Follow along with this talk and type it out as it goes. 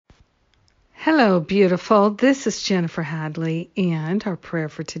Hello, beautiful. This is Jennifer Hadley, and our prayer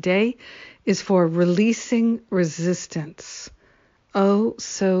for today is for releasing resistance. Oh,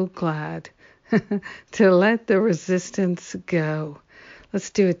 so glad to let the resistance go. Let's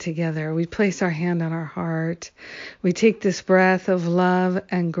do it together. We place our hand on our heart. We take this breath of love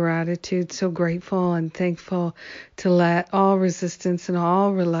and gratitude, so grateful and thankful to let all resistance and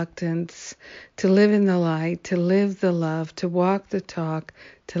all reluctance to live in the light, to live the love, to walk the talk,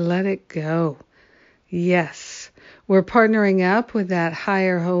 to let it go. Yes, we're partnering up with that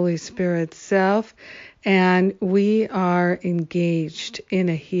higher Holy Spirit self, and we are engaged in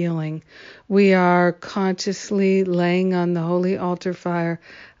a healing. We are consciously laying on the holy altar fire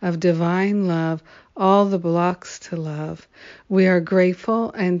of divine love all the blocks to love. We are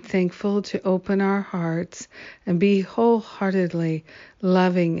grateful and thankful to open our hearts and be wholeheartedly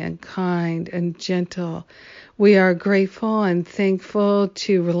loving and kind and gentle. We are grateful and thankful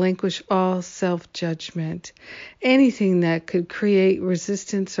to relinquish all self-judgment, anything that could create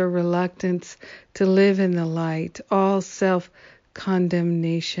resistance or reluctance to live in the light, all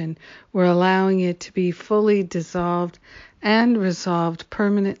self-condemnation. We're allowing it to be fully dissolved and resolved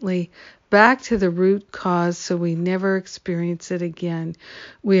permanently back to the root cause so we never experience it again.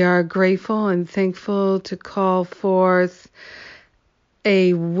 We are grateful and thankful to call forth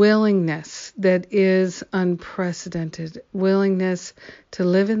a willingness that is unprecedented, willingness to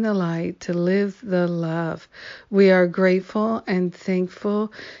live in the light, to live the love. We are grateful and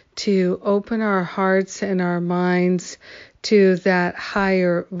thankful to open our hearts and our minds to that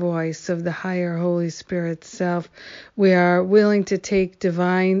higher voice of the higher Holy Spirit self. We are willing to take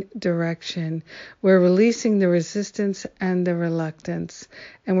divine direction. We're releasing the resistance and the reluctance,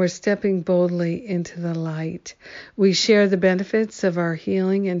 and we're stepping boldly into the light. We share the benefits of our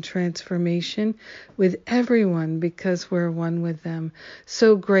healing and transformation with everyone because we're one with them.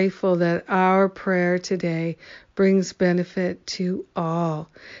 So grateful that our prayer today brings benefit to all.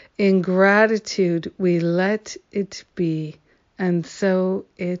 In gratitude, we let it be, and so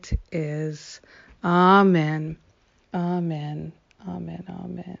it is. Amen. Amen. Amen.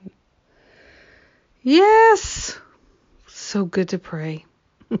 Amen. Yes! So good to pray.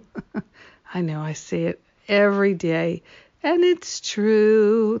 I know I say it every day, and it's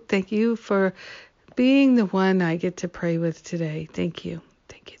true. Thank you for being the one I get to pray with today. Thank you.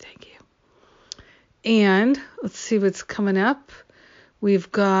 Thank you. Thank you. And let's see what's coming up.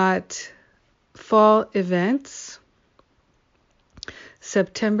 We've got fall events.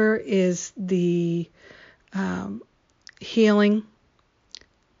 September is the healing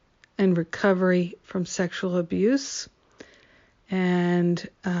and recovery from sexual abuse. And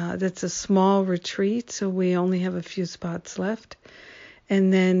that's a small retreat, so we only have a few spots left.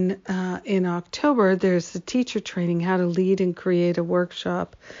 And then in October, there's the teacher training, how to lead and create a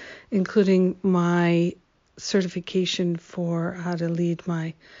workshop, including my certification for how to lead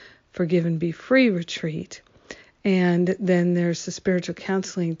my Forgive and Be Free retreat. And then there's the spiritual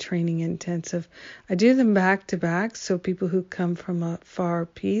counseling training intensive. I do them back to back so people who come from a far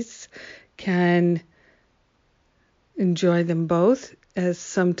piece can enjoy them both, as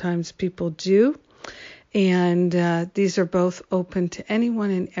sometimes people do. And these are both open to anyone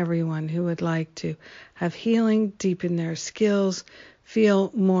and everyone who would like to have healing, deepen their skills,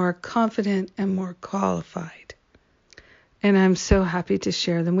 feel more confident and more qualified. And I'm so happy to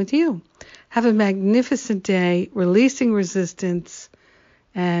share them with you. Have a magnificent day, releasing resistance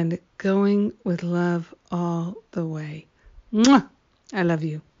and going with love all the way. Mwah! I love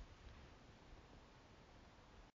you.